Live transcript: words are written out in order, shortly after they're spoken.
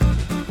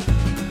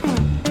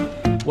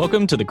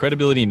Welcome to the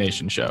Credibility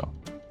Nation Show,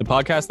 the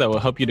podcast that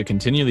will help you to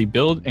continually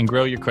build and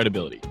grow your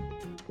credibility.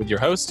 With your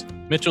host,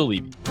 Mitchell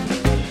Levy.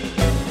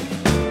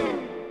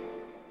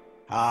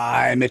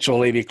 Hi, Mitchell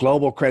Levy,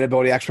 global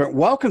credibility expert.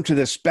 Welcome to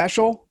this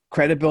special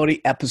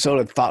credibility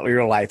episode of Thought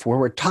Leader Life, where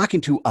we're talking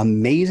to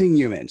amazing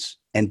humans,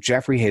 and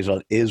Jeffrey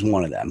Hayzlett is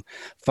one of them,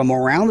 from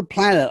around the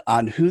planet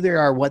on who they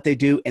are, what they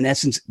do, in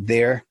essence,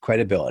 their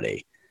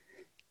credibility.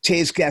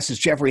 Today's guest is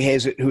Jeffrey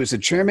Hayzlett, who is the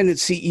chairman and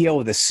CEO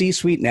of the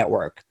C-Suite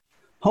Network,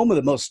 home of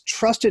the most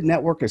trusted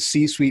network of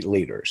C-suite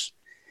leaders.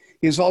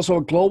 He is also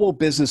a global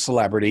business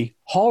celebrity,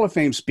 Hall of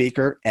Fame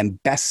speaker,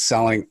 and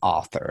best-selling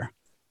author.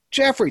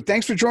 Jeffrey,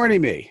 thanks for joining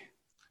me.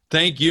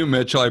 Thank you,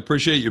 Mitchell. I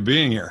appreciate you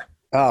being here.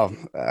 Oh,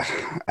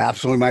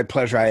 absolutely my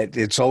pleasure.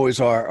 It's always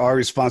our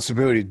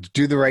responsibility to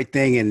do the right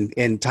thing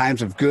in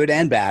times of good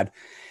and bad.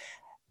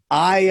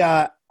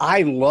 I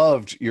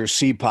loved your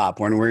CPOP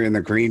when we were in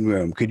the green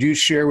room. Could you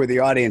share with the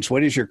audience,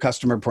 what is your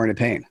customer point of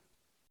pain?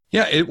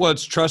 Yeah, it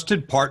was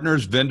trusted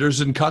partners, vendors,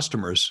 and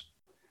customers.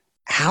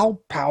 How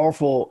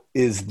powerful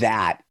is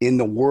that in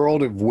the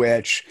world of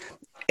which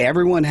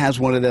everyone has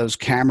one of those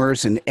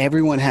cameras and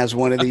everyone has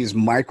one of these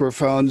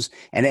microphones,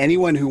 and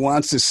anyone who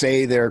wants to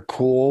say they're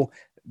cool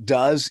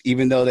does,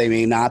 even though they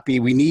may not be?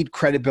 We need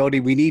credibility.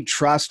 We need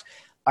trust.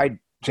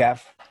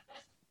 Jeff,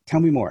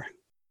 tell me more.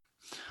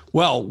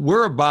 Well,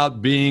 we're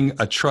about being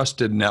a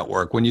trusted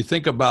network. When you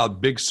think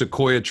about big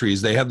sequoia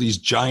trees, they have these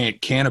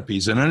giant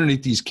canopies, and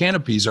underneath these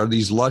canopies are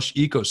these lush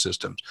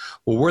ecosystems.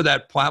 Well, we're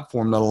that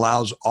platform that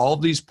allows all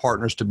of these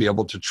partners to be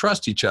able to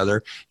trust each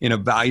other in a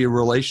value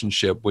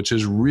relationship, which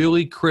is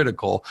really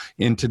critical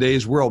in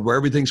today's world where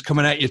everything's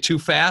coming at you too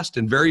fast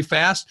and very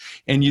fast,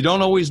 and you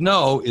don't always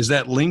know, is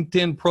that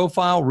LinkedIn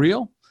profile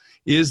real?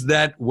 Is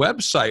that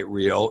website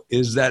real?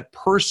 Is that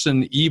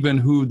person even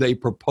who they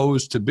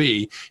propose to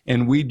be?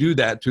 And we do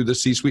that through the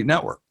C-Suite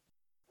Network.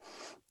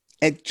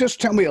 And just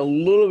tell me a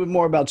little bit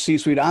more about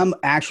C-Suite. I'm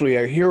actually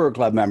a Hero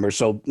Club member.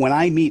 So when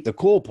I meet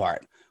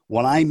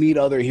when I meet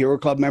other Hero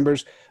Club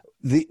members,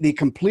 the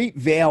complete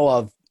veil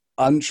of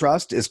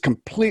untrust is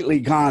completely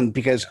gone,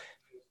 because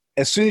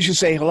as soon as you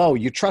say hello,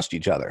 you trust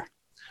each other.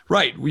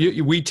 Right.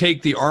 We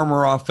take the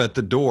armor off at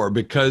the door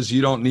because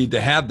you don't need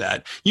to have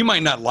that. You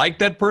might not like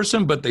that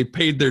person, but they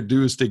paid their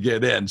dues to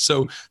get in.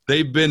 So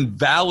they've been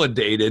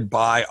validated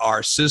by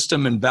our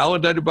system and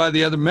validated by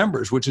the other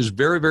members, which is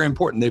very, very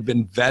important. They've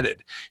been vetted.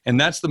 And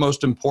that's the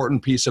most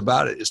important piece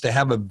about it, is to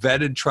have a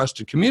vetted,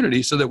 trusted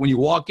community so that when you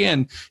walk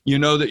in, you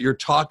know that you're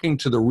talking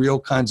to the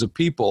real kinds of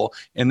people,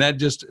 and that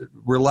just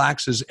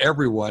relaxes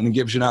everyone and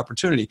gives you an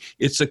opportunity.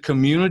 It's a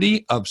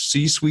community of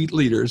C-suite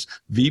leaders,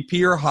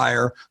 VP or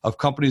higher, of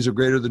companies are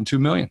greater than 2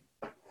 million.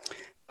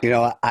 You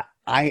know,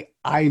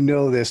 I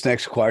know this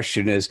next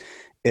question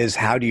is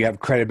how do you have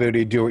credibility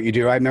to do what you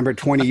do? I remember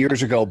 20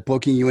 years ago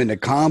booking you into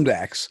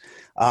Comdex.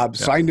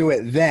 So I knew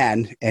it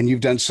then, and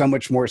you've done so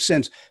much more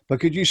since. But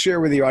could you share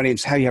with the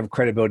audience how you have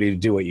credibility to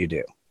do what you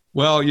do?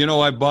 Well, you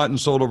know, I bought and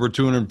sold over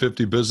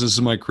 250 businesses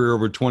in my career,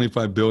 over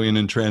 25 billion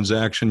in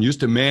transaction.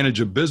 Used to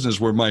manage a business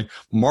where my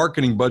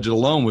marketing budget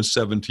alone was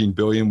 17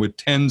 billion, with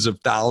tens of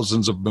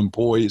thousands of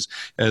employees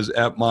as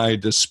at my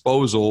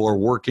disposal or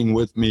working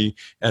with me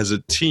as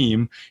a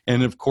team.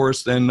 And of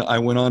course, then I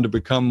went on to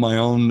become my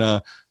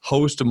own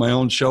host of my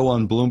own show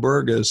on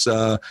Bloomberg as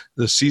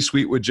the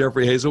C-Suite with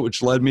Jeffrey Hayzlett,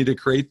 which led me to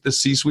create the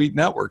C-Suite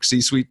Network,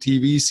 C-Suite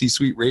TV,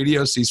 C-Suite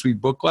Radio, C-Suite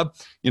Book Club.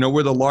 You know,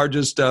 we're the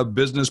largest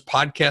business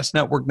podcast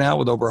network now,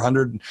 with over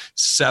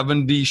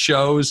 170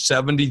 shows,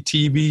 70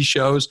 TV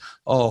shows,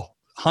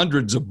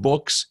 hundreds of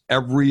books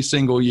every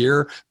single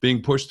year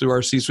being pushed through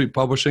our C-Suite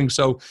publishing.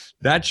 So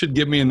that should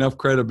give me enough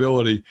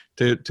credibility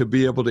to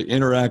be able to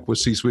interact with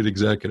C-Suite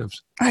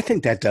executives. I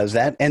think that does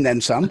that, and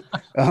then some.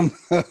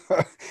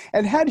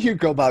 And how do you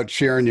go about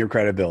sharing your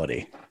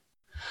credibility?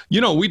 You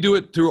know, we do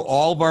it through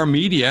all of our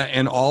media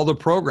and all the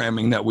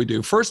programming that we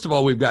do. First of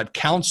all, we've got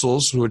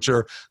councils, which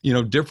are, you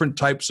know, different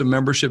types of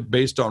membership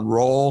based on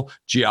role,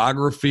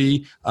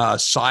 geography,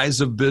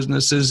 size of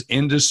businesses,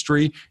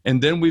 industry.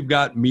 And then we've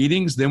got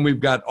meetings. Then we've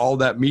got all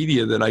that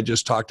media that I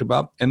just talked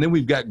about. And then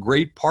we've got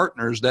great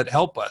partners that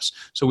help us.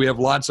 So we have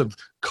lots of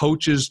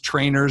coaches,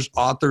 trainers,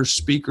 authors,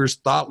 speakers,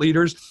 thought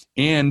leaders,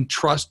 and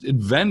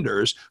trusted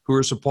vendors who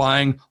are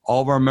supplying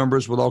all of our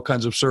members with all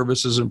kinds of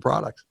services and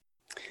products.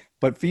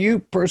 But for you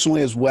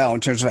personally as well,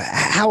 in terms of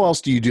how else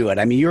do you do it?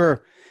 I mean,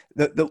 you're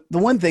the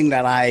one thing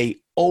that I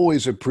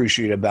always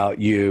appreciate about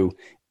you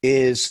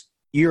is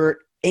you're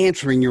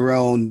answering your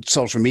own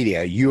social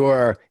media.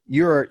 You're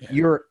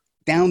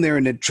down there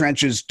in the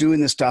trenches doing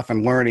this stuff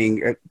and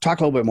learning. Talk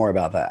a little bit more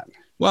about that.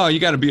 Well,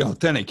 you got to be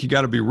authentic. You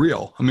got to be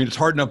real. I mean, it's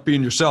hard enough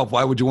being yourself.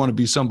 Why would you want to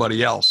be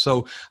somebody else?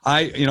 So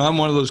I'm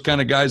one of those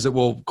kind of guys that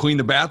will clean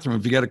the bathroom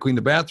if you got to clean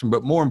the bathroom.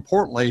 But more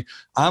importantly,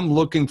 I'm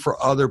looking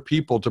for other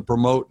people to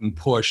promote and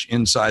push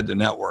inside the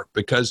network,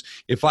 because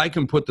if I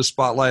can put the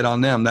spotlight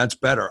on them, that's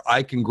better.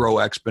 I can grow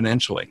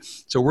exponentially.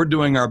 So we're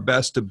doing our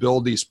best to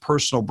build these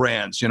personal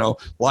brands, you know,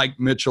 like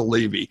Mitchell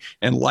Levy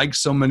and like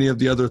so many of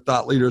the other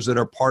thought leaders that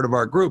are part of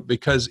our group,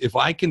 because if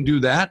I can do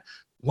that,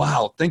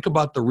 wow, think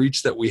about the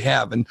reach that we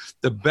have. And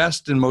the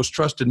best and most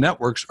trusted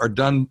networks are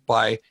done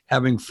by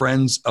having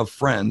friends of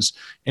friends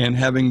and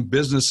having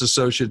business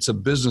associates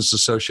of business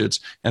associates.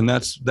 And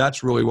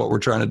that's really what we're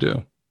trying to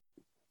do.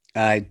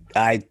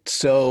 I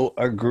so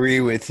agree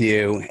with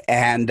you.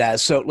 And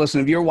so listen,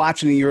 if you're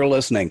watching and you're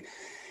listening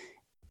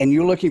and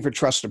you're looking for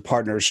trusted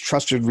partners,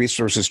 trusted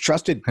resources,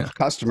 trusted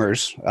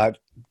customers,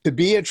 to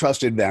be a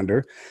trusted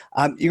vendor,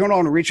 you're going to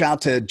want to reach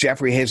out to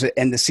Jeffrey Hayzlett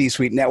and the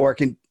C-Suite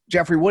Network. And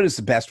Jeffrey, what is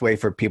the best way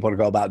for people to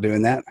go about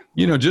doing that?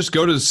 Just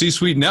go to the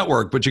C-Suite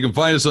Network, but you can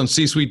find us on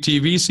C-Suite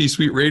TV,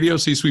 C-Suite Radio,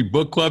 C-Suite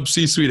Book Club,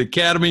 C-Suite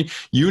Academy,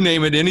 you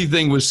name it,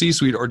 anything with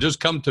C-Suite, or just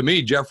come to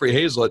me, Jeffrey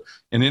Hayzlett,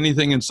 and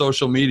anything in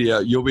social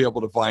media, you'll be able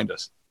to find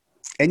us.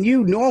 And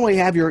you normally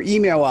have your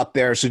email up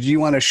there, so do you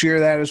want to share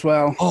that as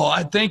well? Oh,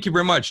 I thank you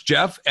very much,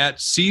 Jeff, at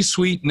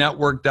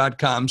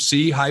csuitenetwork.com,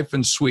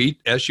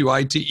 C-suite,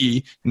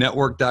 S-U-I-T-E,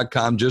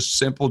 network.com, just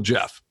simple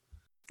Jeff.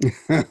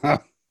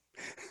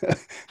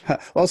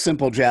 Well,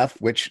 simple Jeff,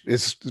 which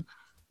is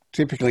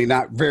typically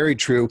not very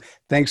true.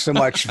 Thanks so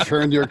much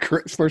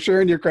for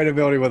sharing your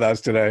credibility with us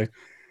today.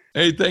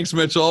 Hey, thanks,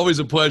 Mitchell. Always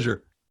a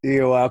pleasure.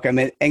 You're welcome.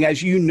 And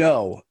as you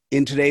know,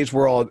 in today's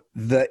world,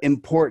 the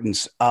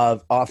importance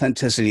of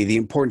authenticity, the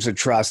importance of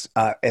trust,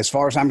 as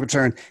far as I'm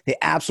concerned, the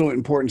absolute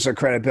importance of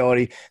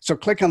credibility. So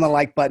click on the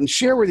like button,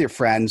 share with your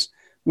friends.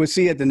 We'll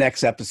see you at the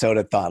next episode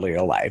of Thought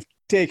Leader Life.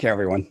 Take care,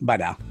 everyone. Bye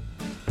now.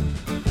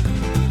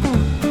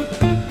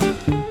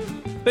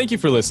 Thank you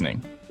for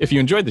listening. If you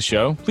enjoyed the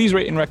show, please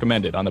rate and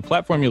recommend it on the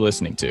platform you're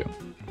listening to.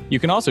 You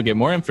can also get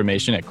more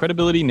information at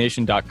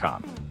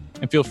credibilitynation.com.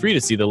 And feel free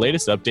to see the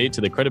latest update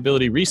to the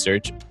credibility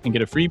research and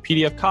get a free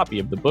PDF copy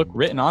of the book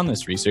written on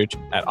this research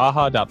at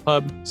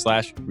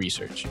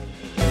aha.pub/research.